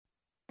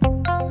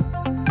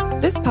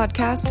This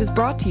podcast is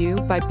brought to you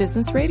by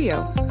Business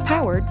Radio,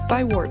 powered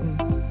by Wharton.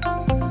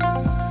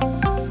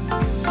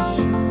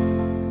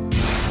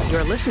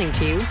 You're listening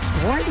to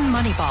Wharton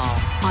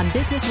Moneyball on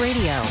Business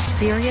Radio,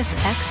 Sirius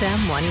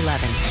XM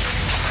 111.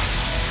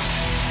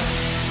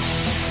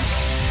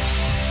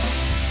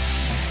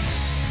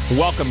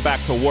 Welcome back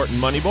to Wharton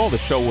Moneyball, the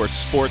show where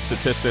sports,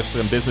 statistics,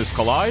 and business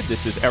collide.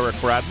 This is Eric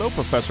Bradlow,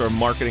 professor of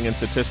marketing and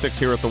statistics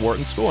here at the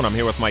Wharton School, and I'm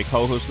here with my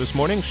co-hosts this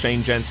morning,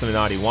 Shane Jensen and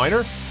Adi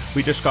Weiner.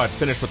 We just got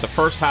finished with the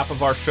first half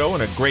of our show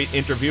and a great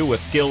interview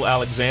with Gil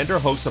Alexander,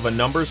 host of A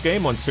Numbers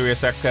Game on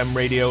Sirius XM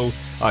Radio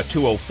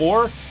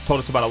 204. Told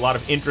us about a lot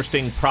of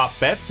interesting prop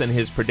bets and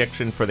his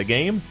prediction for the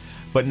game.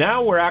 But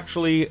now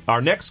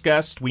our next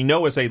guest, we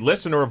know is a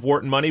listener of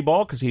Wharton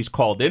Moneyball because he's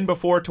called in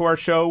before to our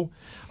show.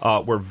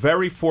 We're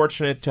very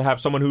fortunate to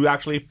have someone who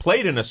actually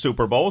played in a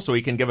Super Bowl, so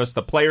he can give us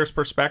the player's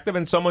perspective,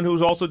 and someone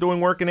who's also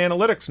doing work in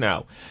analytics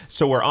now.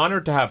 So we're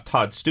honored to have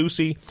Todd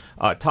Steussie.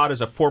 Todd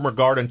is a former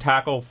guard and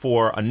tackle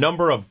for a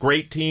number of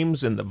great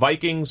teams in the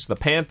Vikings, the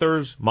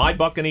Panthers, my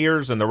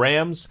Buccaneers, and the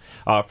Rams.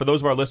 For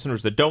those of our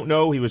listeners that don't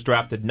know, he was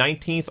drafted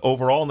 19th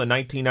overall in the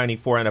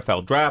 1994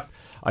 NFL Draft.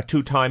 A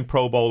two-time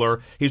Pro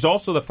Bowler. He's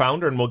also the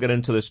founder, and we'll get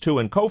into this too,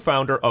 and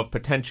co-founder of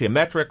Potentia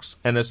Metrics,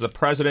 and is the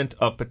president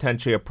of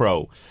Potentia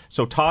Pro.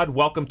 So, Todd,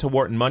 welcome to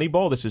Wharton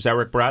Moneyball. This is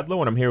Eric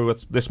Bradlow, and I'm here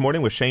this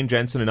morning with Shane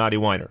Jensen and Adi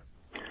Weiner.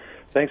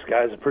 Thanks,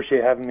 guys.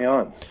 Appreciate having me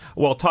on.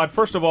 Well, Todd,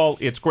 first of all,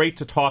 it's great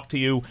to talk to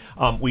you.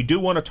 We do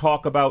want to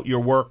talk about your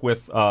work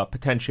with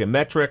Potentia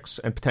Metrics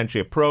and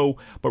Potentia Pro,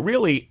 but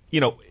really,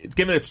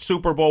 given it's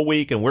Super Bowl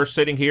week and we're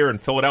sitting here in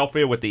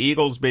Philadelphia with the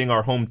Eagles being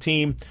our home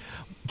team,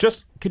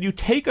 could you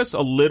take us a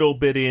little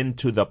bit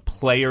into the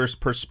player's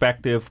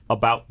perspective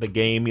about the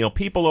game?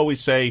 People always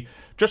say,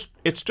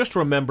 just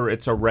remember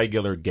it's a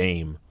regular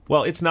game.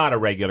 Well, it's not a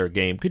regular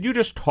game. Could you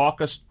just talk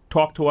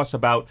to us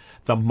about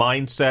the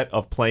mindset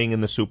of playing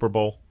in the Super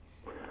Bowl?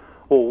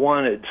 Well,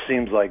 one, it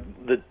seems like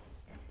for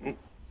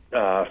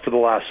the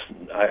last,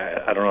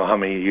 I don't know how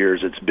many years,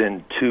 it's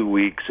been 2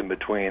 weeks in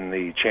between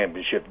the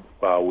championship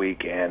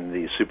week and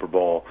the Super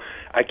Bowl.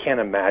 I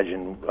can't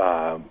imagine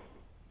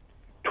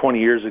 20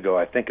 years ago,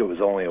 I think it was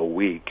only a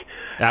week.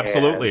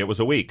 Absolutely, it was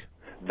a week.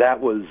 That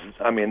was,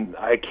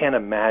 I can't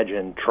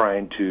imagine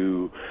trying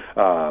to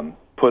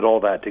put all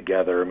that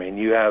together.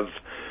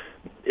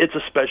 It's a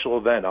special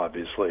event,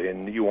 obviously,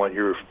 and you want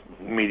your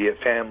immediate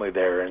family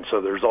there, and so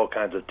there's all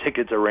kinds of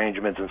tickets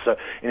arrangements and stuff.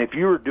 And if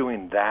you were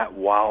doing that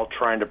while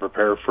trying to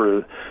prepare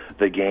for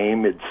the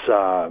game,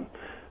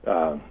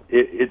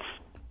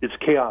 it's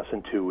chaos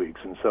in 2 weeks,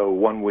 and so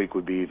 1 week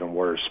would be even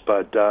worse.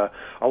 But a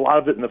lot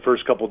of it in the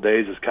first couple of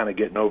days is kind of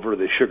getting over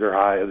the sugar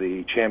high of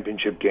the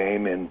championship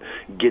game and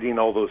getting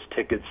all those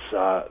tickets,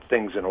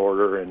 things in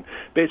order. And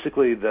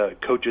basically the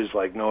coaches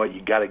no,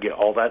 you got to get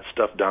all that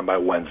stuff done by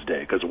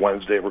Wednesday, because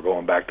Wednesday we're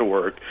going back to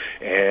work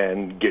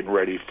and getting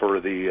ready for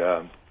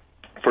the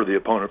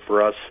opponent.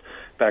 For us,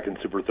 back in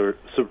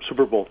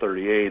Super Bowl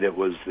 38, it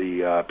was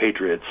the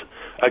Patriots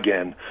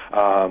again.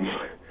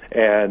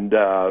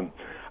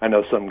 I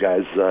know some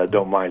guys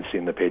don't mind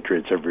seeing the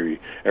Patriots every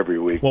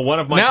week. Well, one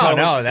of my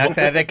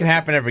that can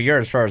happen every year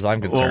as far as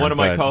I'm concerned. Well, one of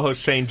my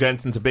co-hosts, Shane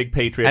Jensen's a big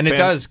Patriot fan. And it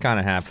does kind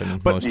of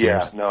happen most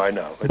years. Yeah, no, I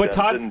know. But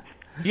Todd,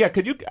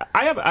 could you?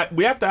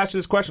 We have to ask you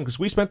this question because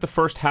we spent the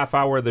first half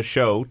hour of the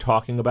show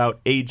talking about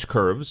age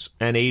curves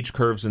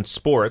in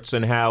sports,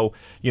 and how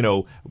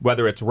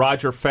whether it's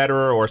Roger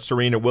Federer or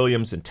Serena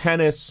Williams in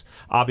tennis.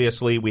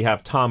 Obviously, we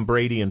have Tom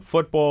Brady in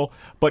football.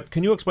 But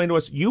can you explain to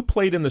us? You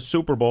played in the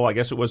Super Bowl. I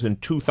guess it was in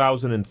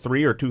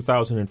 2003 or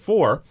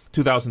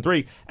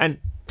 2003, and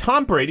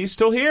Tom Brady's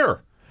still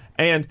here.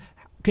 And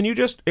can you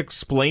just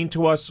explain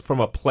to us from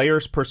a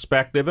player's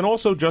perspective, and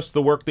also just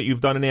the work that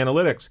you've done in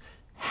analytics?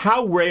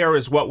 How rare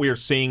is what we are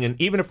seeing? And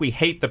even if we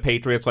hate the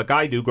Patriots like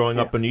I do growing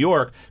up in New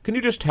York, can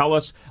you just tell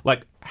us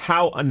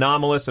how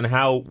anomalous and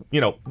how,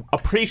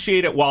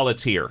 appreciate it while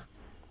it's here?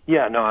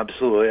 Yeah, no,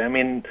 absolutely.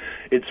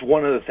 It's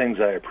one of the things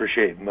I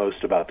appreciate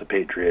most about the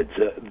Patriots.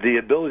 The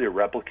ability to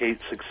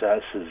replicate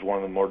success is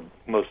one of the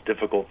most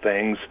difficult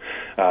things.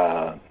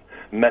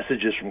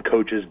 Messages from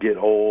coaches get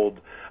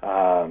old.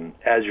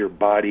 As your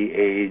body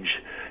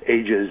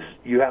ages,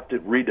 you have to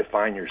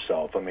redefine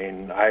yourself.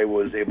 I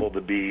was able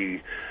to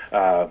be,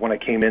 when I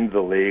came into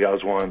the league, I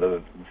was one of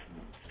the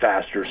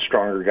faster,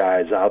 stronger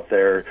guys out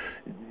there.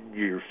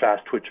 Your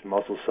fast-twitch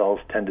muscle cells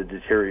tend to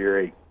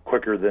deteriorate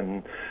quicker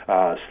than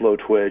slow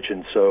twitch,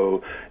 and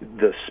so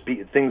the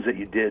things that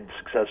you did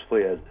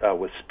successfully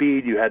with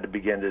speed, you had to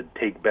begin to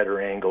take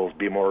better angles,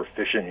 be more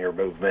efficient in your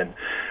movement,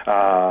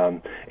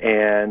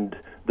 and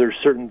there's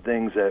certain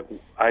things that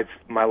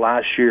my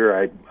last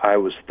year, I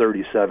was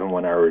 37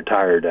 when I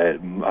retired.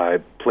 I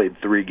played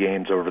 3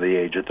 games over the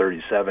age of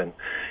 37,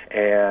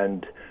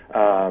 and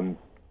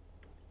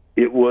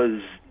it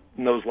was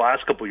in those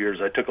last couple of years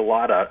I took a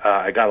lot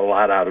I got a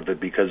lot out of it,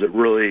 because it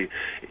really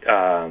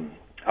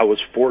I was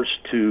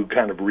forced to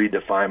kind of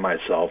redefine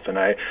myself, and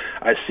I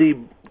see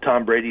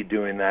Tom Brady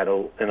doing that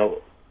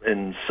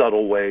in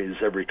subtle ways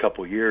every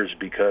couple of years,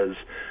 because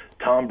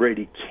Tom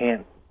Brady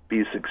can't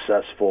be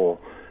successful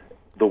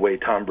the way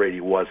Tom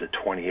Brady was at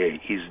 28.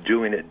 He's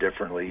doing it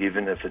differently,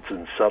 even if it's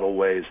in subtle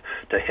ways.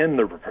 To him,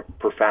 they're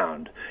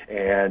profound,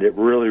 and it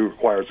really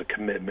requires a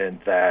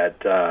commitment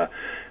that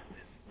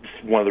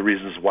one of the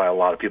reasons why a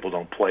lot of people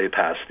don't play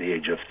past the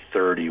age of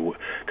 30,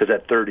 because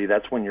at 30,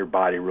 that's when your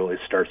body really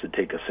starts to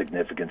take a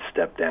significant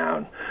step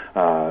down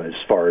as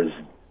far as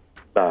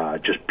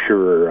just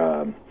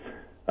pure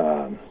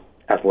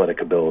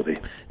athletic ability.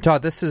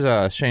 Todd, this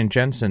is Shane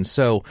Jensen.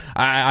 So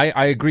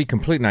I agree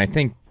completely. And I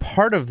think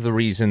part of the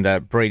reason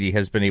that Brady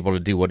has been able to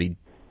do what he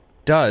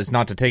does,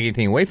 not to take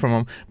anything away from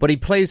him, but he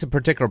plays a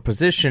particular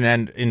position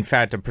and, in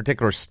fact, a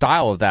particular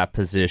style of that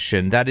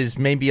position that is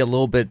maybe a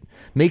little bit,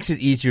 makes it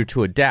easier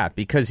to adapt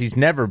because he's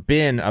never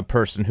been a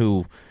person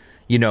who,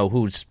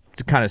 whose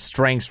kind of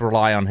strengths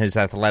rely on his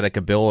athletic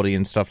ability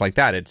and stuff like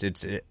that.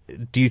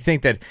 Do you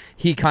think that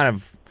he kind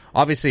of,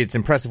 obviously it's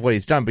impressive what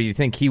he's done, but you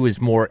think he was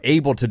more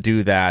able to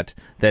do that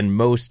than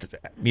most,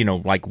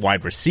 like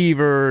wide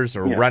receivers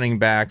or running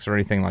backs or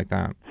anything like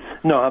that?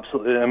 No,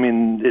 absolutely. I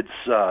mean, it's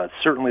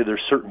certainly there's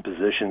certain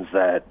positions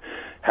that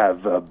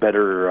have a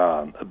better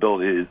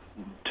ability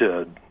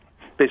to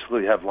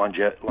basically have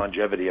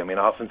longevity. I mean,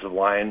 offensive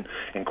line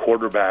and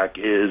quarterback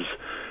is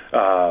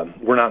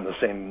we're not in the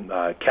same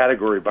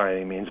category by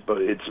any means,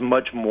 but it's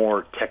much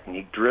more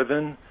technique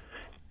driven.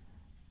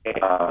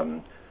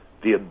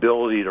 The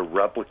ability to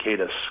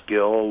replicate a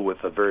skill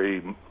with a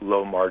very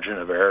low margin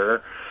of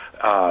error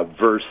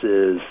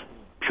versus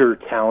pure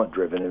talent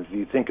driven. If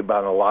you think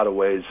about it, in a lot of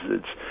ways,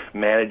 it's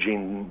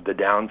managing the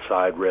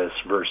downside risk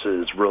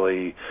versus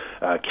really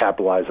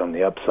capitalize on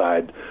the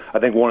upside. I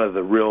think one of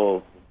the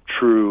real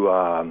true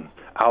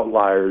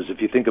outliers,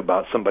 if you think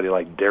about somebody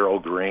like Darrell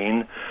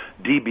Green,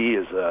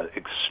 DB is a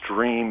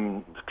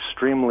extremely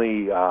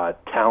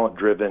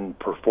talent-driven,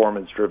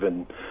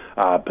 performance-driven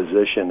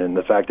position, and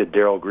the fact that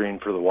Darrell Green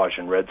for the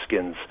Washington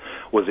Redskins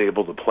was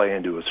able to play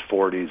into his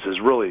 40s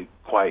is really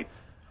quite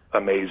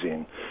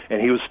amazing.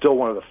 And he was still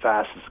one of the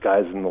fastest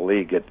guys in the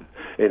league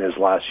in his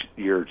last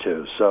year or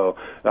two. So,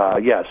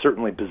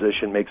 certainly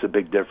position makes a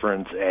big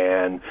difference,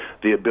 and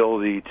the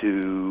ability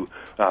to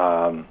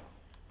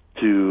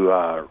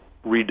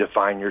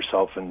redefine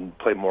yourself and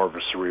play more of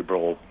a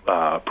cerebral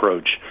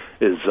approach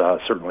is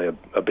certainly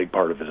a big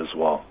part of it as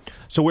well.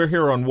 So we're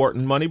here on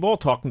Wharton Moneyball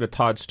talking to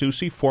Todd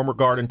Stussy, former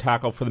guard and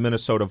tackle for the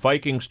Minnesota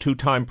Vikings,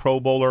 two-time Pro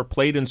Bowler,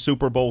 played in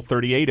Super Bowl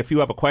 38. If you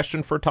have a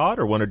question for Todd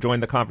or want to join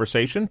the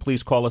conversation,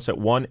 please call us at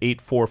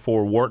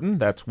 1-844-WHARTON.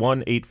 That's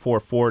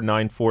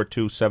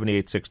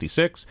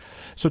 1-844-942-7866.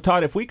 So,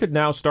 Todd, if we could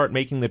now start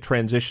making the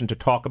transition to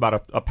talk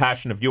about a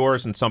passion of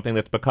yours and something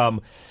that's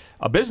become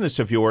a business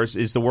of yours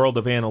is the world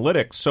of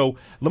analytics. So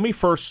let me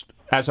first,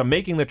 as I'm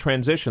making the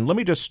transition, let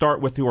me just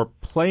start with your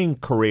playing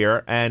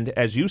career. And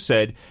as you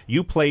said,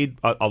 you played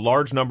a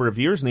large number of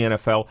years in the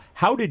NFL.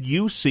 How did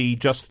you see,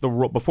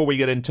 before we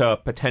get into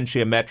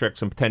Potentia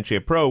Metrics and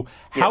Potentia Pro,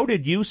 how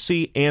did you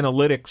see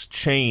analytics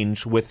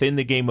change within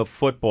the game of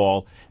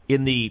football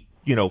in the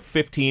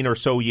 15 or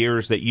so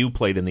years that you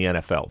played in the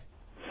NFL?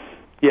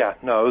 Yeah,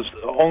 no, it was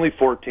only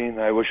 14.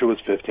 I wish it was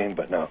 15,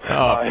 but no.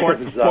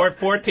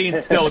 14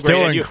 still great.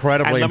 And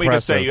Incredibly and let me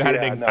just say, you had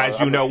we're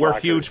slacker.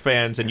 huge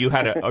fans, and you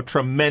had a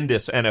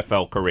tremendous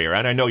NFL career,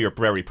 and I know you're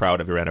very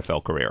proud of your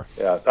NFL career.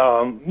 Yeah,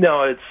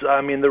 no,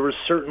 there was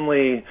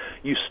certainly,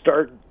 you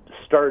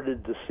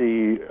started to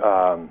see,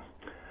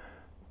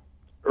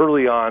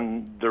 early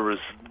on in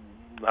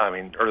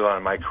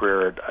my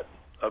career,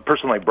 a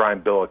person like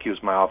Brian Billick, he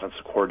was my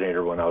offensive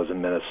coordinator when I was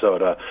in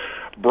Minnesota.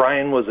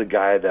 Brian was a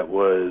guy that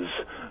was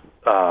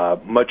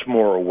much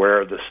more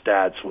aware of the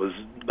stats.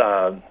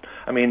 I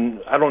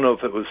don't know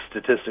if it was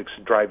statistics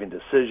driving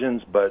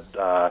decisions, but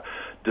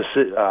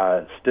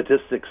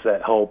statistics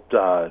that helped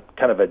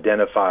kind of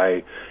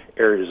identify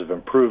areas of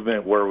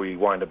improvement where we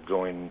wind up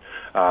going,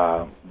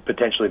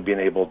 potentially being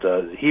able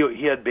to.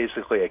 He had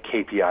basically a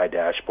KPI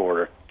dashboard,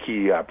 or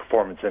key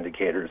performance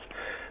indicators,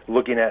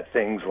 looking at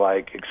things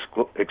like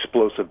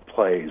explosive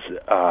plays,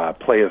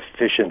 play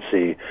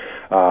efficiency,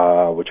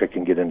 which I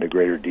can get into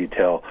greater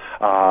detail,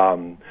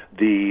 the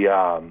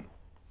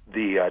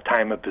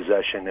time of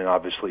possession, and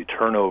obviously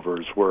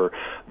turnovers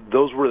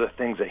those were the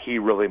things that he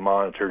really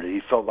monitored. He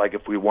felt like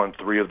if we won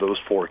 3 of those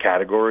 4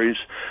 categories,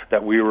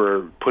 that we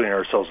were putting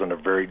ourselves in a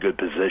very good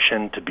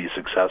position to be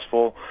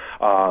successful.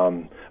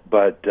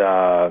 But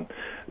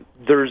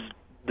there's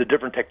the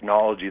different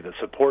technology that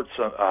supports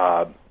some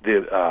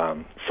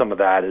of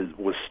that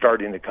was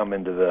starting to come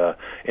into the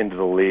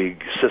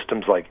league.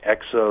 Systems like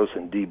Exos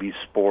and DB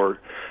Sport,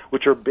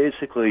 which are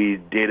basically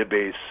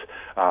database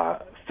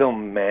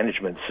film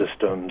management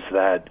systems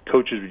that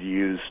coaches would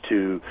use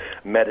to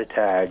meta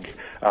tag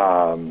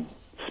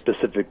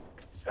specific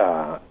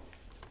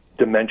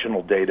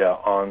dimensional data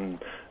on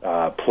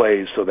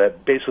plays, so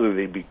that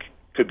basically they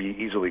could be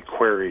easily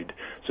queried.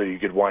 So you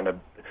could wind up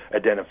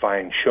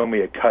identifying, show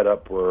me a cut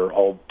up where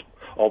all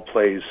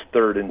plays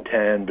 3rd and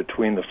 10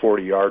 between the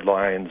 40-yard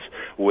lines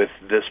with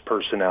this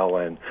personnel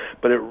in.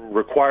 But it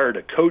required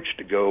a coach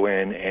to go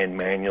in and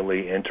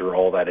manually enter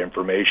all that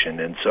information.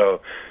 And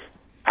so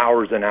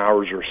hours and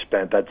hours are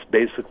spent. That's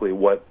basically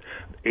what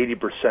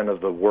 80%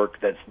 of the work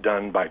that's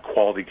done by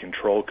quality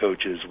control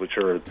coaches, which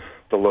are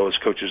the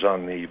lowest coaches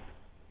on the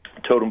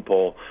totem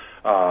pole.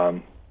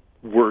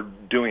 We're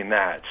doing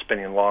that,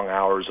 spending long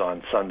hours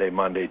on Sunday,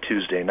 Monday,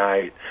 Tuesday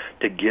night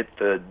to get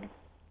the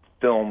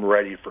film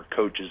ready for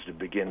coaches to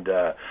begin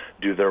to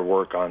do their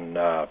work on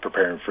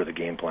preparing for the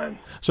game plan.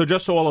 So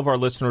just so all of our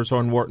listeners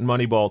on Wharton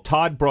Moneyball,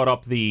 Todd brought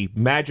up the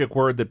magic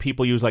word that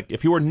people use. Like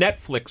if you were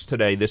Netflix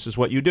today, this is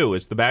what you do.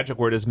 Is the magic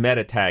word is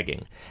meta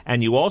tagging.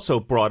 And you also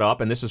brought up,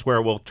 and this is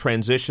where we'll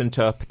transition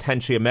to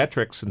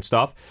potentiometrics and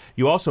stuff,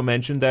 you also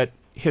mentioned that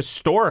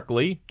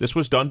historically, this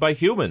was done by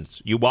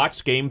humans. You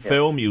watch game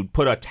film, you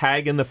put a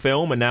tag in the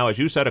film, and now, as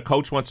you said, a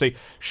coach wants to say,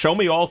 show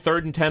me all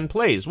 3rd and 10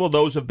 plays. Well,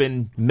 those have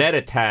been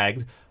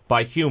meta-tagged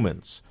by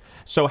humans.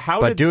 So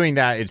doing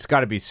that, it's got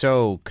to be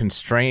so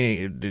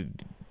constraining,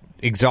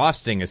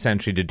 exhausting,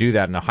 essentially, to do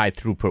that in a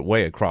high-throughput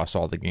way across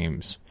all the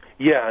games.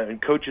 Yeah,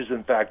 and coaches,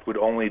 in fact, would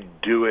only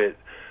do it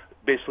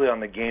basically on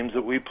the games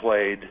that we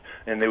played,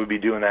 and they would be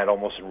doing that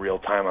almost in real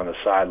time on the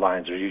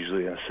sidelines. There's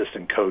usually an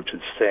assistant coach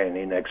that's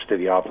standing next to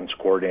the offense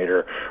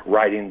coordinator,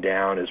 writing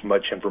down as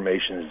much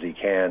information as he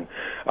can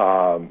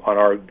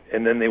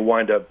and then they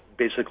wind up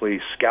basically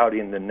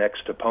scouting the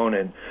next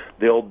opponent.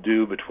 They'll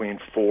do between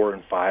 4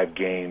 and 5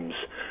 games,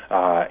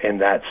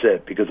 and that's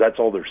it, because that's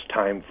all there's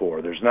time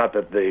for. There's not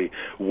that they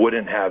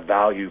wouldn't have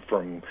value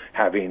from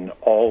having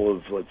all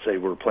of, let's say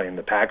we're playing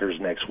the Packers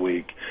next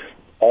week,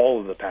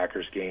 all of the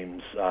Packers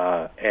games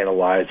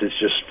analyzed. It's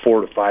just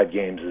 4 to 5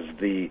 games is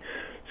the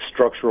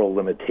structural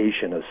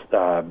limitation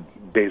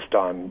based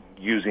on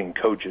using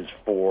coaches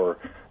for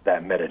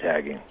that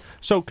meta-tagging.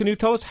 So can you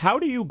tell us, how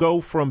do you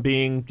go from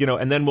being,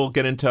 and then we'll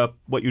get into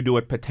what you do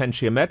at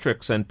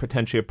Potentiometrics and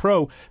Potentia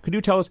Pro. Could you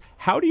tell us,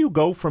 how do you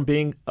go from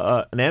being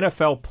an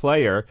NFL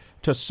player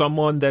to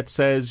someone that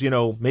says,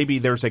 maybe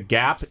there's a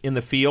gap in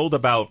the field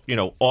about,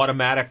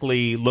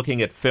 automatically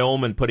looking at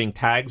film and putting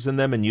tags in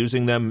them and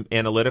using them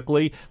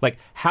analytically? Like,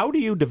 how do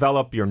you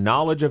develop your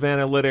knowledge of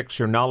analytics,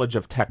 your knowledge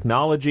of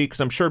technology? Because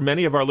I'm sure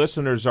many of our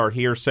listeners are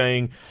here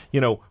saying,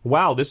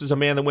 wow, this is a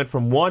man that went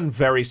from one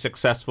very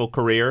successful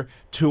career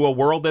to a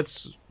world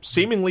that's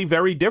seemingly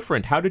very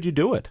different. How did you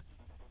do it?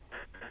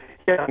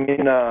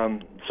 Yeah,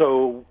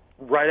 so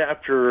right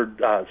after,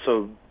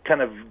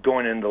 kind of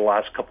going into the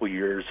last couple of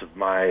years of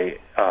my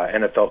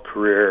NFL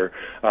career,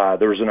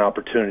 there was an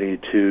opportunity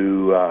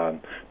to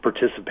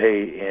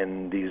participate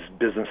in these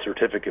business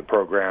certificate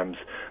programs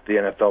the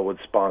NFL would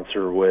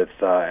sponsor with,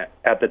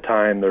 at the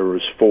time there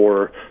was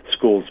 4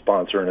 schools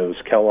sponsoring. It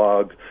was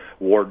Kellogg,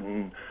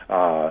 Wharton,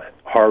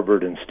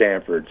 Harvard, and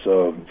Stanford,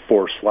 so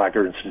 4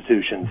 slacker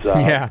institutions.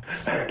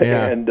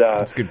 And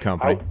that's good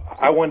company.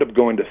 I wound up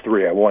going to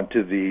 3. I went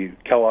to the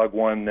Kellogg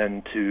one,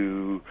 then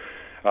to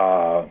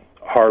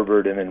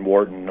Harvard, and then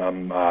Wharton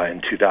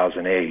in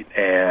 2008.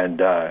 And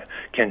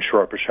Ken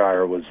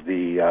Shropshire was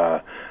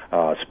the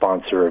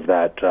sponsor of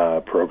that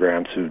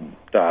program.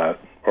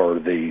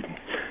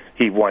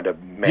 He wound up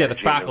managing. Yeah, the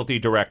faculty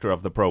director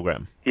of the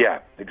program. Yeah,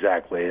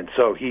 exactly. And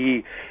so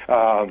he.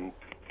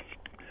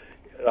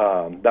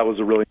 That was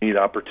a really neat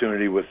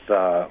opportunity with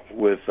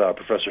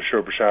Professor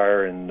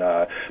Shropshire,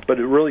 but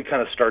it really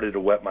kind of started to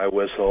wet my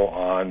whistle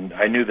on.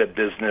 I knew that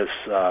business,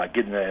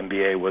 getting an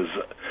MBA was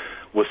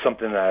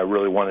something that I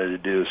really wanted to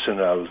do as soon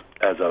as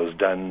I was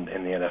done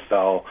in the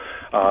NFL.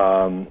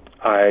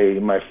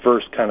 My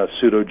first kind of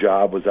pseudo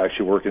job was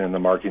actually working in the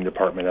marketing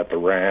department at the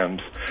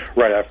Rams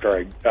right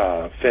after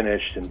I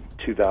finished in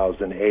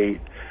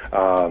 2008,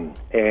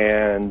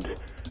 and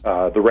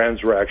the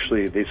Rams were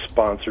actually, they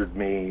sponsored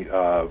me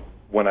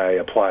when I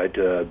applied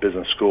to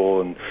business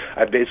school, and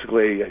I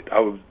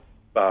was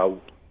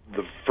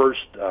the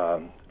first.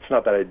 It's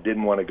not that I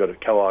didn't want to go to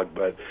Kellogg,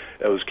 but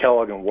it was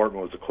Kellogg and Wharton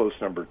was a close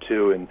number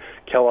 2, and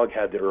Kellogg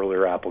had the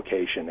earlier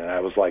application, and I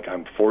was like,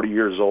 I'm 40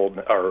 years old,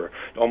 or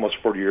almost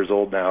 40 years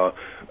old now.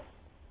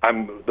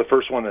 I'm the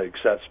first one that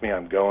accepts me.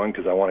 I'm going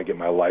because I want to get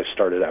my life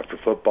started after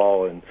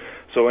football, and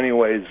so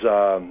anyways,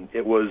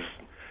 it was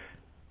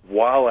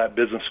while at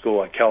business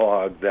school at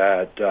Kellogg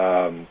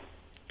that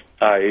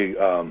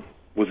I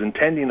was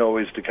intending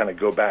always to kind of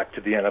go back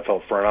to the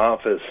NFL front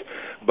office,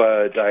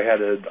 but I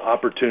had an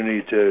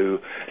opportunity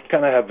to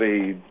kind of have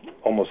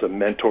almost a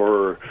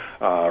mentor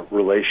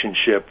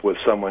relationship with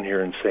someone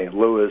here in St.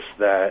 Louis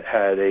that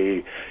had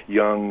a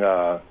young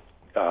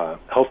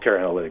healthcare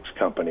analytics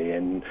company,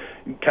 and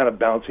kind of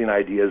bouncing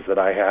ideas that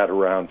I had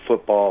around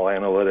football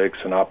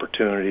analytics and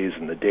opportunities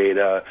and the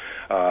data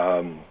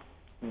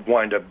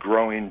wind up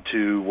growing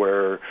to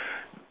where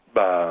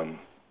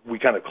we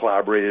kind of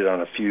collaborated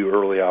on a few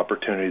early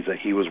opportunities that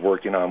he was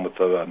working on with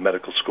the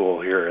medical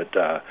school here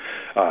at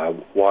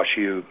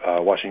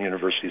Washington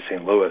University,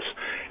 St. Louis.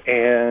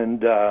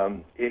 And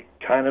it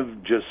kind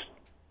of just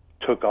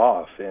took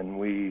off, and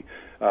we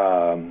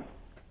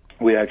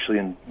actually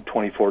in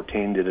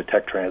 2014 did a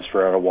tech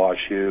transfer out of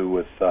WashU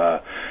with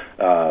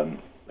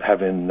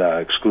having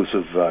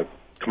exclusive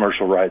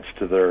commercial rights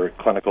to their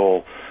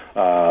clinical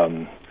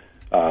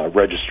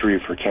registry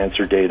for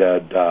cancer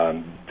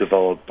data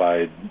developed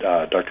by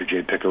Dr.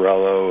 Jay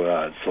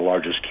Piccarello. It's the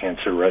largest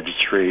cancer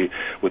registry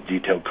with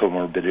detailed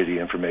comorbidity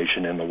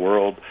information in the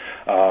world.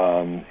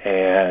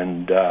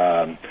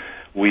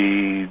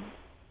 We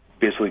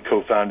basically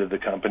co-founded the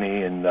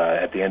company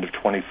at the end of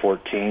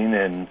 2014,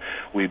 and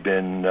we've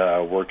been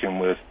working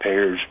with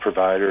payers,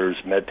 providers,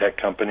 med tech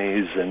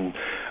companies, and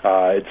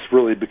it's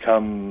really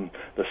become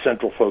the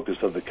central focus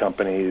of the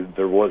company.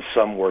 There was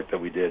some work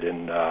that we did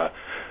in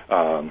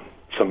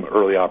some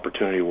early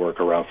opportunity work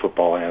around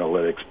football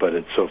analytics, but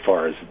it so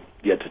far has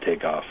yet to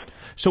take off.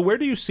 So where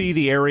do you see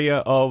the area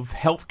of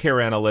healthcare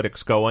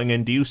analytics going,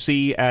 and do you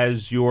see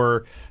as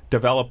you're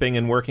developing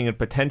and working at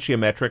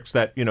Potentiometrics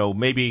that,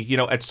 maybe,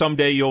 at some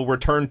day you'll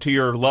return to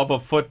your love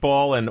of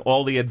football and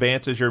all the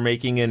advances you're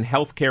making in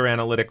healthcare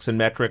analytics and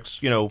metrics?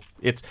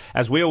 It's,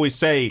 as we always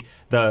say,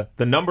 the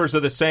numbers are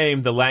the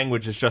same, the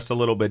language is just a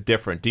little bit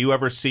different. Do you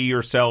ever see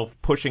yourself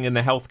pushing in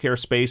the healthcare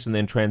space and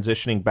then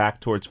transitioning back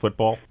towards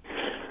football?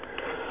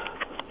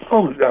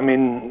 Oh, it's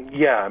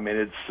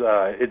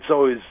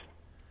always,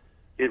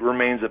 it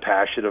remains a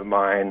passion of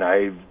mine.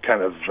 I've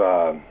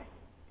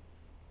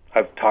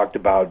talked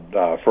about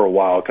for a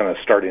while kind of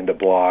starting to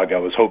blog. I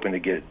was hoping to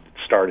get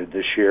started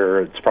this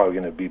year. It's probably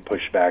going to be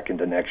pushed back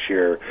into next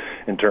year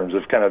in terms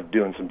of kind of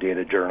doing some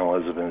data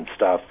journalism and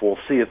stuff. We'll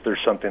see if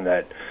there's something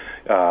that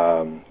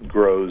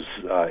grows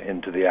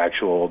into the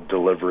actual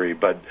delivery,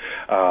 but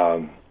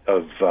of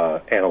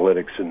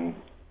analytics in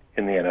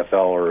the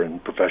NFL or in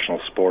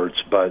professional sports.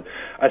 But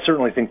I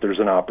certainly think there's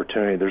an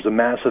opportunity. There's a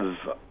massive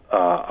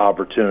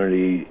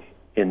opportunity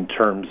in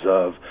terms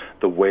of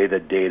the way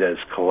that data is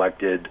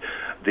collected.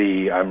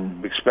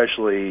 I'm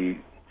especially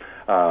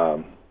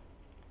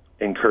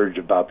encouraged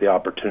about the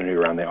opportunity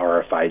around the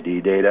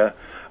RFID data,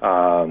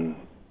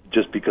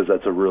 just because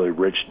that's a really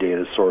rich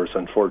data source.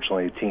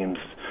 Unfortunately,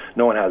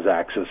 no one has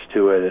access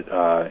to it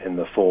in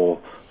the full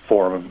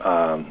form,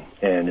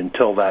 and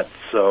until that's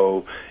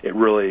so, it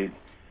really,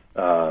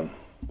 I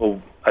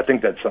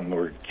think that's something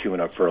we're queuing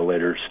up for a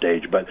later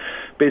stage. But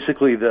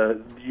basically,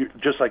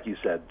 just like you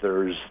said,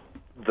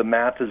 the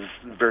math is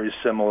very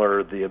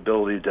similar. The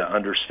ability to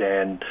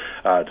understand,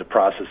 to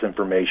process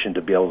information,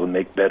 to be able to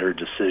make better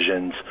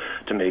decisions,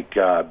 to make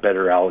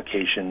better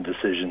allocation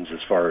decisions as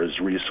far as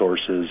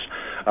resources.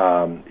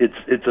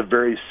 It's a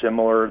very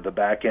similar. The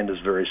back end is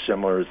very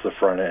similar as the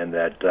front end.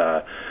 That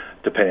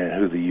depending on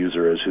who the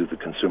user is, who the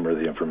consumer of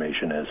the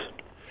information is.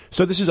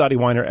 So this is Adi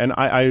Weiner, and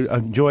I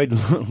enjoyed,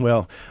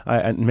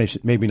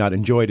 maybe not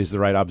enjoyed is the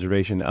right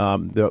observation,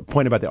 the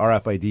point about the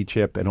RFID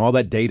chip and all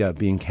that data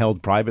being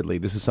held privately.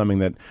 This is something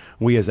that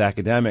we as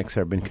academics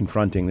have been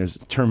confronting. There's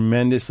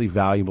tremendously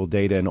valuable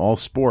data in all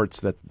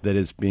sports that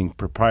is being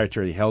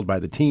proprietarily held by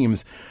the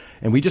teams,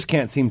 and we just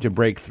can't seem to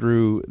break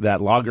through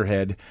that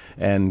loggerhead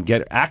and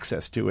get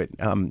access to it.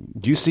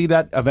 Do you see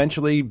that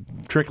eventually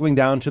trickling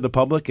down to the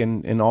public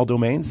in all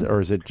domains, or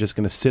is it just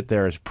going to sit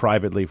there as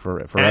privately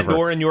forever? And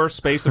or in your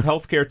space of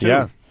healthcare,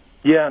 too.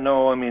 Yeah,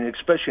 no,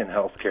 especially in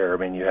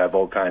healthcare, you have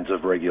all kinds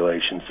of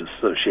regulations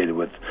associated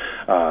with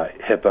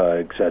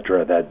HIPAA, et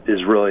cetera, that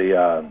is really,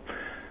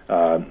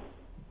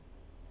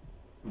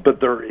 but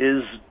there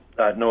is,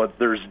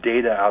 there's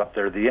data out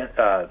there.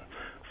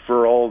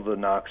 For all the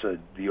knocks that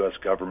the U.S.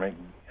 government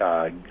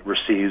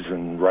receives,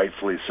 and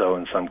rightfully so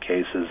in some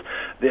cases,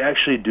 they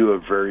actually do a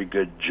very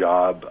good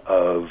job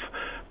of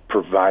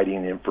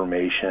providing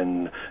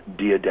information,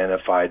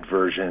 de-identified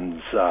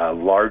versions,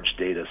 large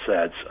data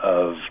sets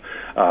of,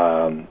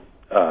 and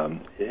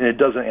it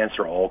doesn't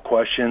answer all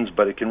questions,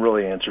 but it can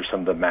really answer some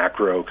of the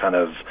macro kind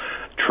of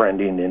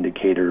trending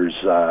indicators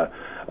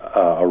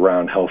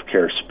around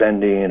healthcare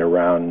spending,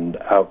 around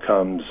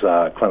outcomes,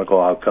 clinical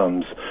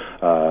outcomes,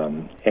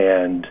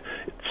 and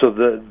so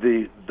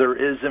there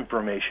is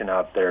information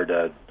out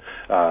there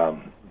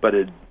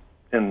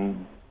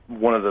and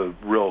one of the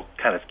real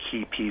kind of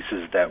key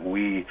pieces that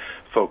we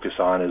focus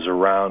on is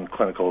around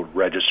clinical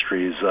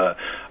registries.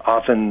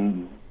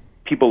 Often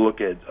people look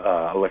at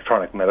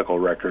electronic medical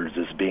records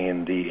as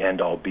being the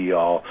end-all,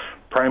 be-all,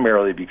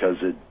 primarily because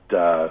it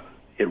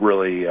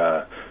really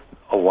a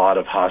lot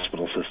of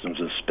hospital systems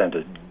have spent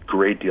a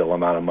great deal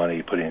amount of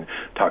money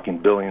talking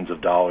billions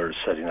of dollars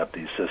setting up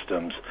these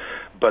systems,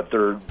 but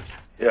they're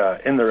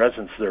in their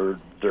essence they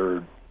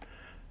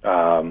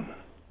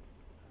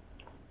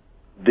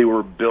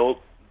were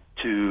built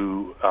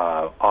to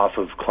off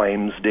of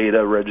claims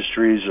data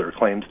registries or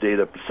claims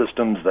data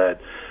systems that,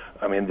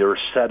 they were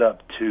set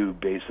up to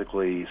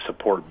basically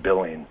support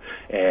billing,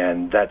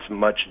 and that's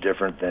much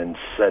different than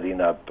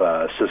setting up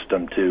a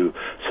system to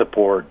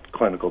support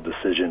clinical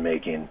decision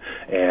making.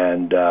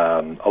 And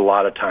a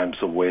lot of times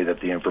the way that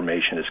the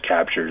information is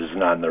captured is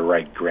not in the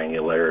right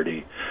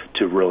granularity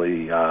to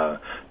really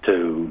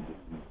to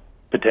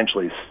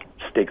potentially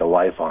stake a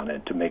life on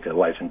it, to make a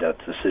life and death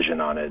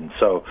decision on it. And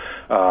so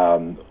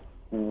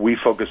we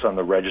focus on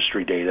the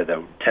registry data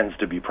that tends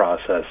to be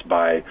processed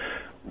by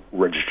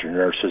registered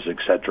nurses, et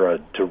cetera,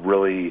 to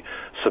really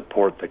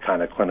support the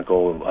kind of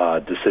clinical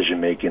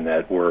decision-making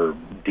that we're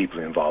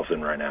deeply involved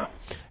in right now.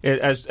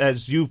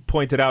 As you've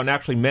pointed out, and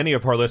actually many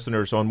of our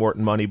listeners on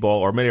Wharton Moneyball,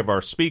 or many of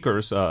our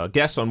speakers,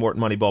 guests on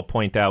Wharton Moneyball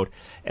point out,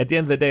 at the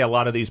end of the day, a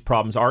lot of these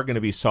problems are going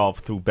to be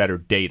solved through better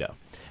data.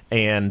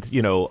 And,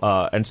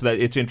 and so that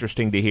it's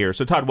interesting to hear.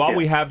 So, Todd, while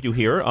we have you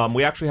here,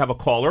 we actually have a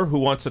caller who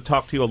wants to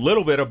talk to you a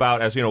little bit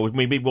about, as you know,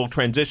 maybe we'll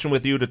transition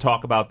with you to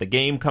talk about the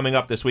game coming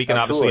up this weekend.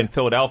 Obviously in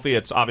Philadelphia,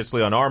 it's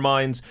obviously on our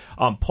minds.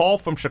 Paul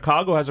from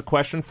Chicago has a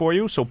question for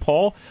you. So,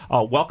 Paul,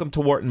 welcome to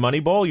Wharton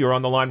Moneyball. You're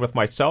on the line with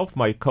myself,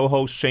 my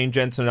co-host Shane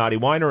Jensen and Adi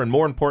Weiner, and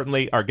more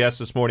importantly, our guest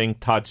this morning,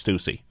 Todd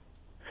Stussy.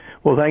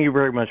 Well, thank you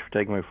very much for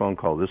taking my phone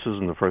call. This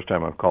isn't the first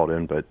time I've called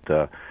in, but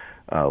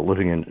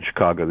living in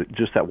Chicago,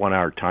 just that 1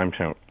 hour time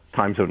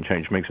zone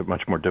change makes it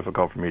much more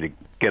difficult for me to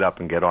get up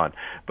and get on.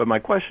 But my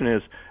question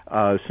is,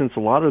 since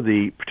a lot of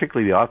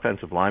particularly the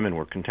offensive linemen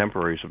were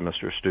contemporaries of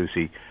Mr.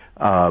 Stussy,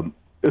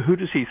 who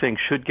does he think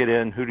should get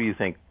in? Who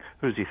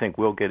does he think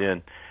will get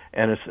in?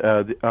 And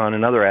on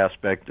another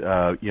aspect,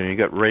 you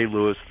got Ray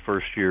Lewis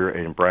first year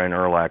and Brian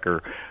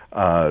Urlacher.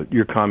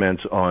 Your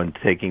comments on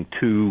taking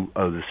two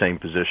of the same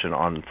position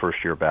on the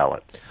first-year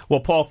ballot.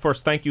 Well, Paul,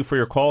 first, thank you for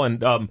your call. And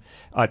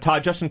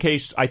Todd, just in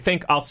case, I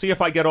think I'll see if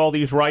I get all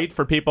these right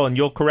for people, and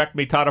you'll correct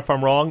me, Todd, if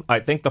I'm wrong. I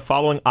think the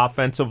following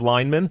offensive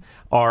linemen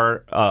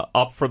are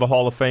up for the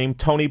Hall of Fame: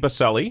 Tony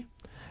Boselli,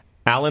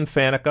 Alan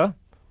Faneca,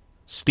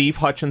 Steve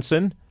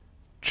Hutchinson,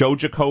 Joe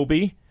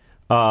Jacoby.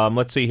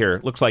 Let's see here.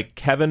 Looks like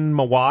Kevin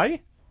Mawai,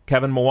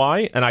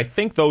 and I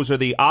think those are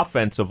the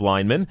offensive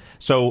linemen.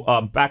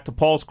 So back to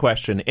Paul's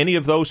question. Any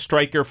of those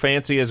strike your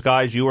fancy as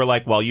guys you were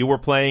like, while you were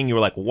playing, you were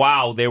like,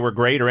 wow, they were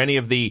great? Or any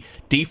of the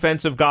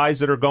defensive guys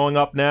that are going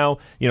up now,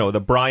 the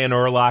Brian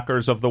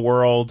Urlachers of the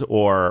world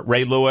or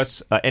Ray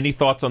Lewis? Any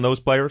thoughts on those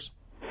players?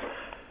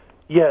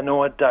 Yeah, you know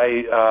what?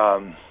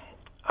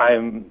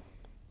 I'm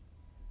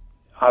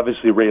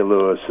obviously Ray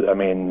Lewis. I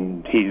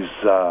mean, he's...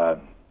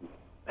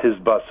 his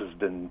bust has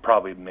been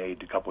probably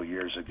made a couple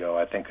years ago.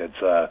 I think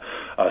it's a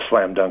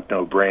slam dunk,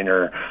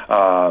 no-brainer.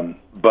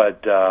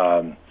 But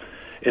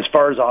as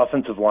far as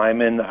offensive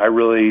linemen, I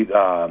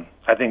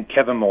think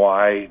Kevin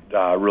Mawai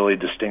really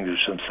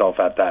distinguished himself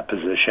at that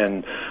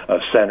position of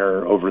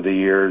center over the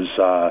years.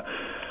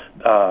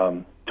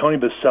 Tony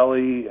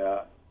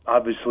Boselli,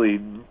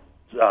 obviously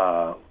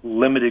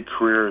limited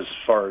career as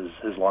far as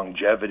his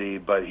longevity,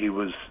 but he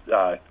was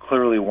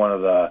clearly one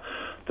of the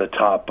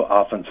top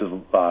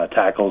offensive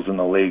tackles in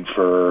the league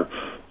for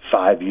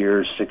 5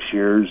 years, 6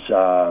 years,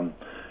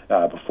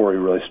 before he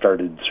really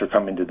started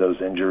succumbing to those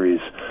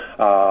injuries.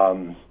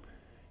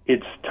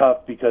 It's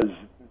tough because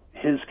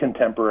his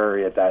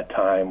contemporary at that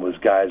time was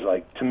guys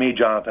like, to me,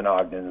 Jonathan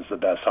Ogden is the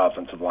best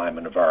offensive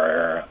lineman of our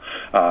era.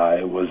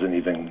 It wasn't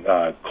even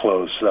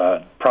close.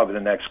 Probably the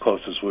next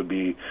closest would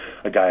be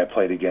a guy I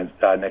played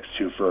next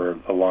to for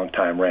a long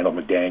time, Randall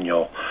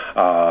McDaniel.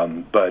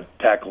 But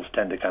tackles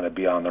tend to kind of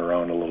be on their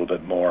own a little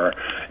bit more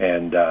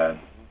and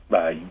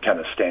kind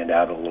of stand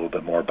out a little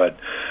bit more. But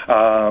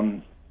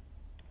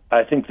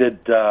I think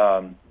that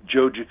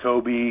Joe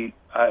Jacoby,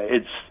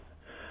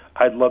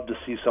 I'd love to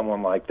see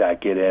someone like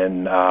that get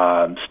in.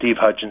 Steve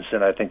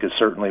Hutchinson, I think, is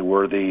certainly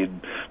worthy.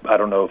 I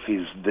don't know if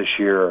he's this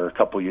year or a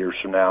couple years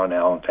from now, and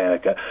Alan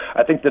Faneca.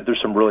 I think that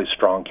there's some really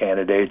strong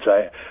candidates.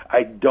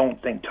 I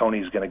don't think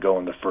Tony's going to go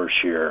in the first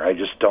year. I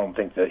just don't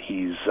think that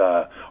he's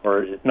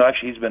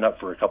he's been up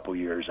for a couple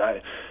years.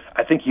 I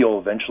think he'll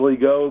eventually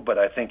go, but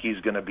I think he's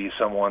going to be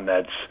someone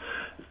that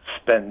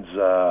spends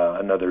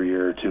another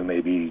year or two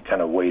maybe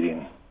kind of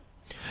waiting.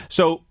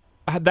 So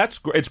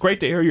it's great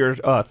to hear your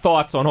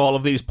thoughts on all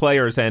of these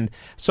players. And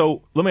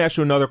so let me ask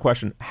you another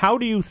question. How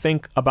do you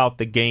think about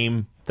the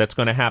game that's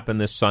going to happen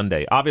this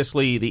Sunday?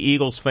 Obviously, the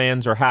Eagles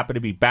fans are happy to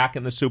be back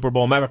in the Super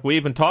Bowl. Maverick, we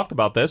even talked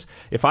about this.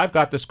 If I've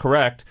got this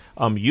correct,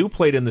 you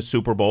played in the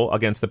Super Bowl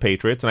against the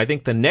Patriots, and I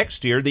think the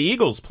next year the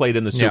Eagles played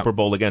in the Super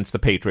Bowl against the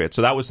Patriots.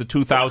 So that was the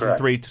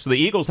 2003. So the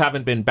Eagles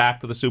haven't been back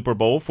to the Super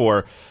Bowl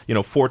for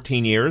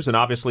 14 years, and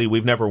obviously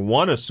we've never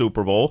won a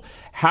Super Bowl.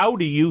 How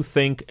do you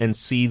think and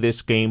see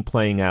this game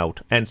playing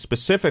out? And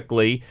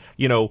specifically,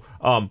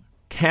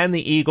 can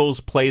the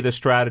Eagles play the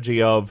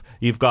strategy of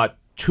you've got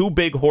two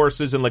big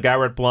horses in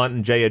LeGarrette Blount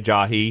and Jay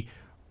Ajayi,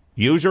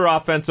 use your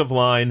offensive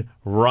line,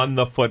 run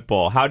the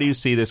football? How do you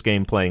see this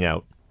game playing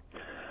out?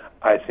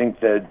 I think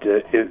that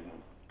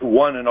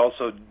and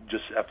also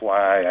just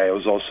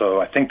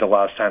FYI, I think the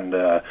last time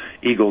the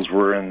Eagles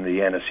were in the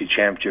NFC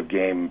Championship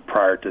game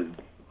prior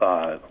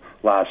to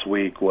last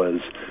week was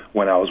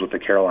when I was with the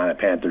Carolina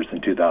Panthers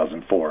in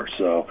 2004.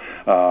 So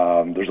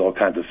there's all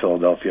kinds of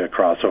Philadelphia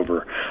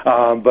crossover.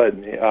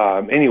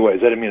 Anyways,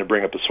 I didn't mean to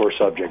bring up a sore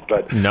subject.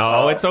 But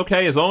no, it's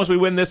okay. As long as we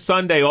win this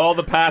Sunday, all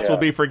the past will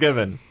be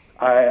forgiven.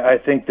 I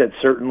think that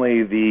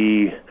certainly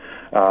the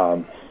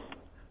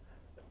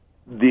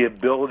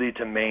ability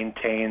to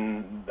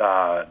maintain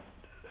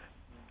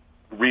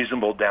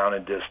reasonable down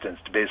and distance,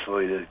 to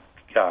basically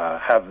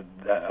have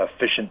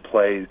efficient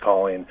play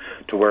calling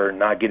to where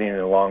not getting in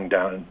a long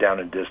down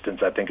and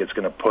distance, I think it's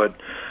going to put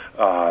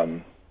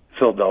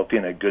Philadelphia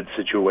in a good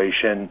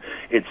situation.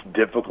 It's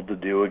difficult to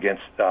do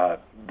against the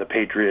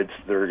Patriots.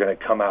 They're going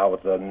to come out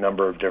with a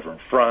number of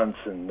different fronts,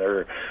 and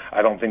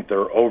I don't think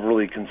they're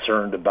overly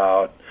concerned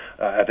about.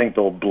 I think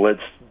they'll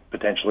blitz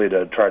potentially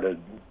to try to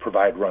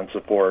provide run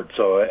support.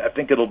 So I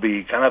think it'll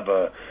be kind of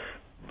a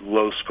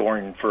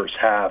low-scoring first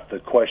half. The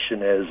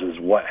question is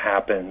what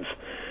happens.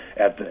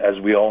 As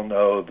we all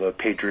know, the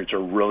Patriots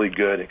are really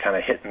good at kind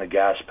of hitting the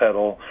gas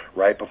pedal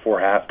right before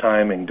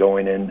halftime and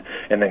going in,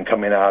 and then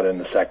coming out in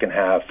the second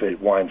half, it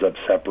winds up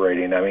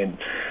separating. I mean,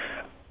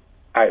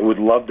 I would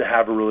love to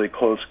have a really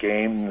close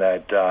game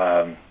that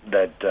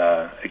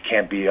it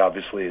can't be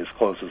obviously as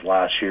close as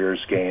last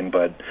year's game,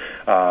 but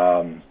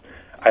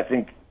I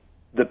think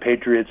the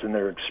Patriots and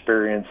their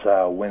experience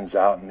wins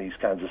out in these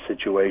kinds of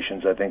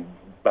situations. I think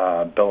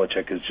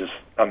Belichick is just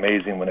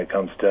amazing when it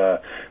comes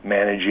to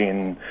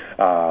managing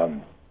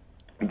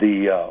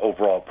the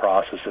overall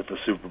process at the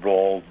Super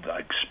Bowl.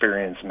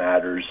 Experience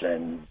matters,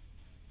 and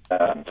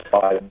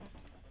I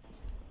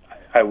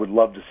would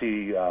love to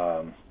see.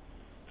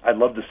 I'd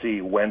love to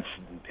see Wentz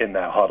in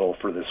that huddle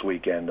for this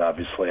weekend.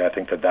 Obviously, I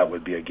think that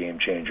would be a game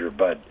changer.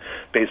 But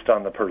based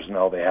on the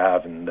personnel they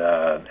have and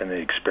the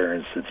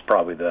experience, it's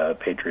probably the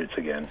Patriots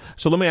again.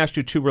 So let me ask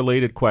you two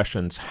related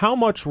questions. How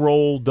much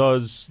role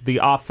does the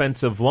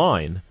offensive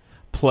line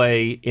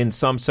play in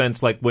some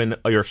sense, like when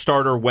your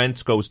starter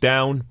Wentz goes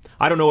down?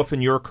 I don't know if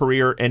in your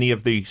career any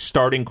of the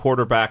starting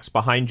quarterbacks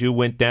behind you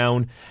went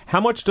down. How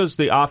much does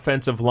the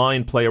offensive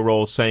line play a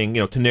role, saying,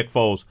 to Nick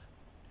Foles,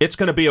 it's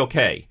going to be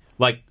okay?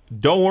 Like,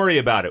 don't worry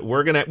about it.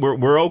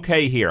 We're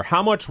okay here.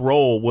 How much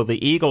role will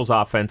the Eagles'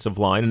 offensive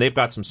line, and they've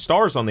got some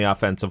stars on the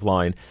offensive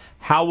line,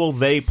 how will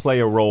they play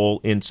a role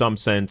in some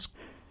sense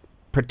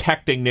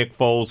protecting Nick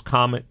Foles,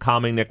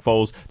 calming Nick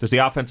Foles? Does the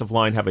offensive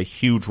line have a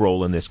huge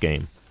role in this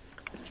game?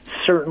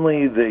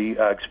 Certainly,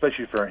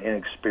 especially for an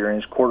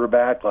inexperienced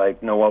quarterback,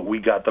 like, what, we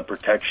got the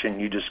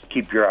protection. You just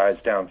keep your eyes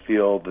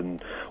downfield,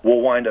 and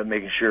we'll wind up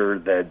making sure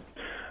that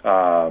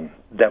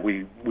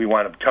we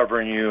wind up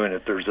covering you, and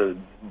if there's a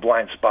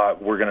blind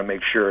spot, we're going to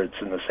make sure it's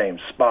in the same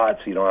spot,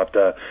 so you don't have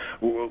to.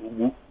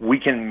 We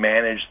can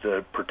manage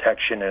the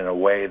protection in a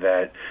way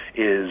that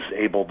is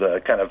able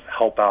to kind of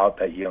help out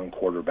that young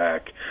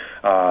quarterback.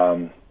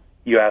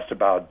 You asked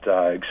about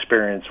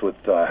experience with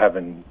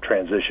having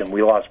transition.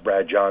 We lost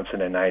Brad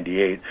Johnson in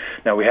 '98.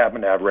 Now we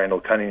happen to have Randall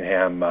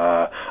Cunningham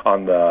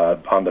on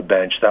the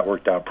bench. That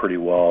worked out pretty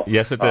well.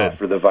 Yes, it did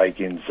for the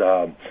Vikings.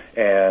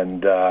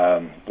 And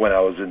when I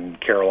was in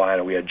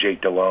Carolina, we had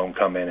Jake Delhomme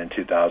come in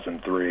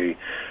 2003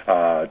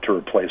 to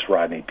replace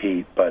Rodney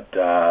Peete. But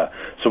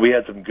so we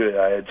had some good.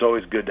 It's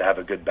always good to have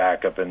a good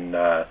backup, and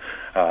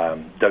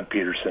Doug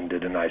Peterson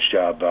did a nice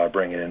job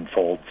bringing in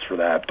Foles for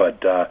that.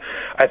 But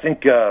I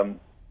think.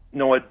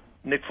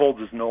 Nick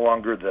Foles is no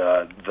longer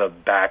the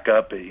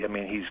backup. I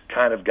mean, he's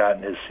kind of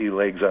gotten his sea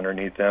legs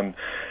underneath him.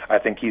 I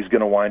think he's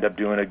going to wind up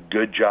doing a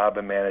good job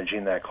of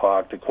managing that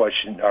clock.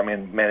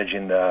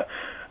 Managing the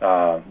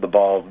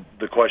ball.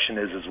 The question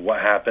is what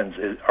happens?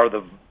 Are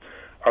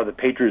the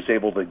Patriots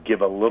able to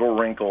give a little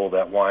wrinkle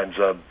that winds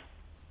up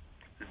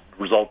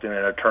resulting in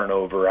a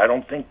turnover? I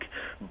don't think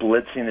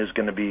blitzing is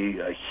going to be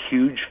a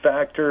huge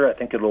factor. I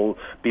think it'll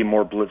be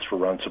more blitz for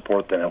run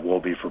support than it will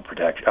be for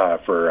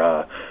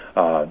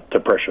to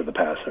pressure the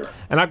passer.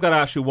 And I've got to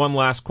ask you one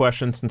last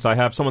question, since I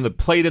have someone that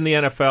played in the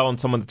NFL and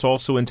someone that's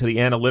also into the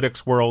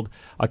analytics world,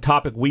 a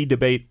topic we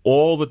debate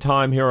all the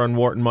time here on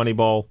Wharton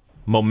Moneyball: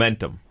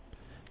 momentum.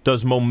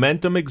 Does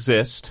momentum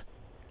exist?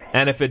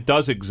 And if it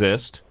does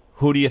exist,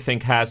 who do you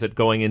think has it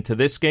going into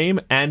this game?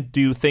 And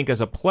do you think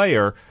as a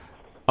player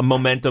a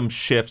momentum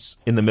shifts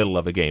in the middle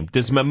of a game?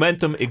 Does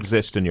momentum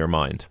exist in your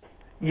mind?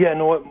 Yeah,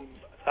 no,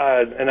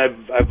 and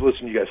I've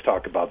listened to you guys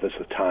talk about this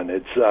a ton.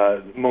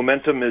 It's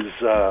momentum is.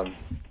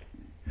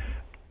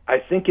 I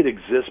think it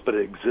exists, but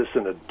it exists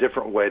in a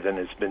different way than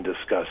it's been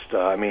discussed.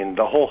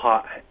 The whole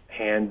hot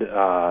hand,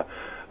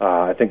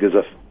 I think, is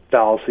a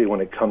fallacy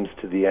when it comes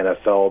to the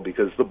NFL,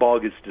 because the ball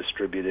gets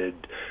distributed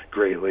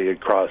greatly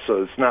across.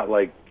 So it's not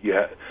like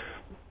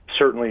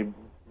certainly.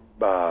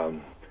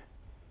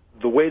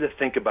 The way to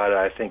think about it,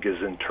 I think,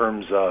 is in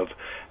terms of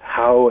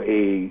how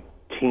a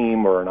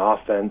team or an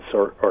offense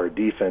or a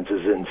defense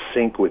is in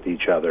sync with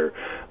each other.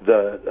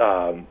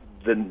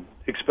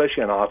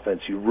 Especially on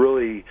offense, you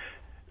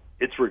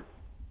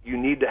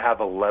need to have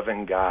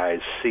 11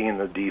 guys seeing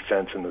the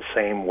defense in the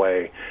same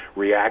way,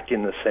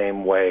 reacting the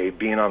same way,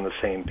 being on the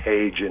same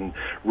page, and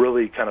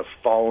really kind of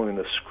following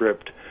the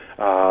script.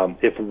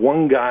 If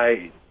one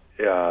guy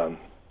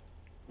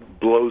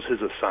blows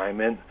his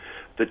assignment,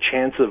 the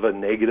chance of a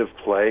negative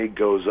play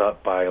goes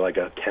up by like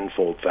a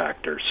tenfold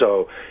factor.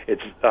 So it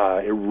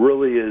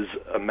really is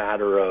a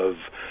matter of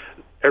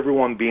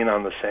everyone being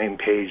on the same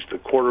page. The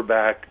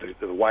quarterback,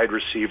 the wide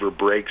receiver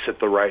breaks at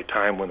the right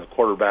time when the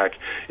quarterback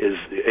is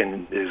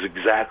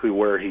exactly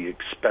where he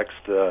expects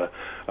the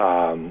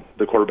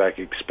quarterback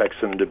expects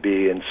him to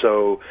be. And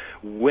so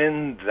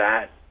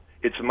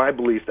it's my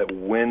belief that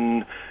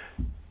when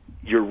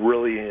you're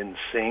really in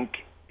sync,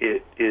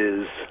 it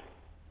is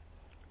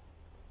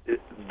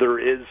there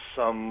is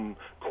some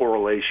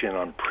correlation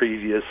on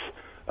previous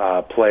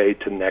play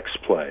to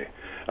next play,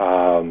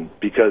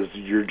 because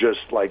you're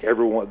just like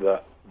everyone,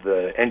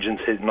 the engine's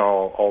hitting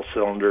all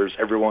cylinders,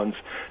 everyone's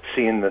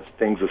seeing the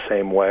things the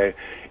same way,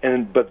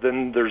 but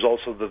then there's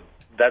also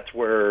that's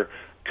where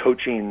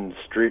coaching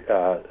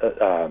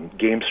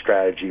game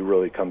strategy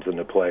really comes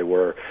into play,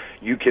 where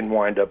you can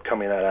wind up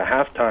coming out of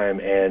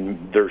halftime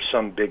and there's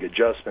some big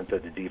adjustment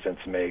that the defense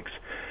makes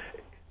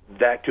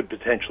that could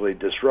potentially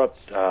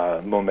disrupt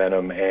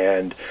momentum,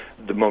 and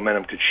the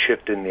momentum could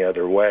shift in the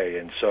other way.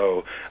 And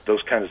so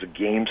those kinds of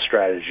game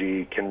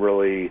strategy can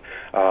really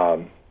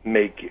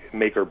make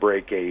or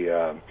break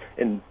the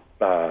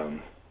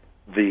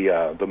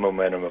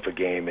momentum of a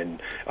game.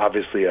 And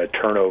obviously a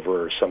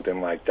turnover or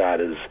something like that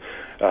is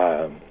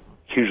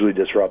hugely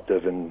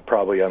disruptive and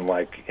probably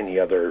unlike any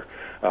other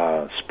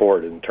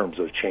sport in terms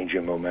of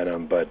changing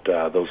momentum, but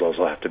those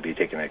also have to be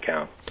taken into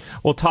account.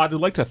 Well, Todd, we'd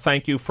like to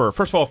thank you first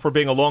of all, for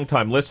being a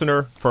longtime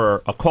listener,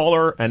 for a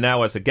caller, and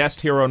now as a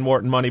guest here on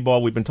Wharton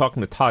Moneyball. We've been talking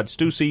to Todd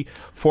Stussy,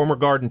 former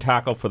guard and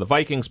tackle for the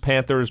Vikings,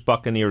 Panthers,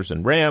 Buccaneers,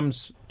 and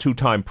Rams,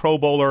 two-time Pro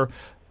Bowler.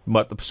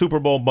 But the Super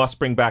Bowl must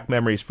bring back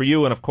memories for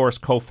you, and of course,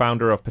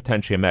 co-founder of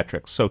Potentia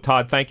Metrics. So,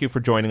 Todd, thank you for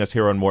joining us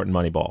here on Wharton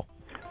Moneyball.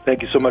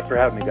 Thank you so much for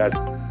having me, guys.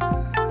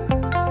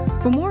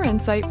 For more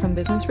insight from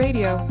Business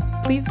Radio,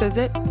 please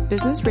visit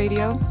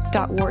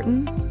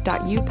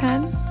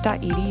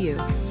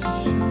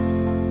businessradio.wharton.upenn.edu.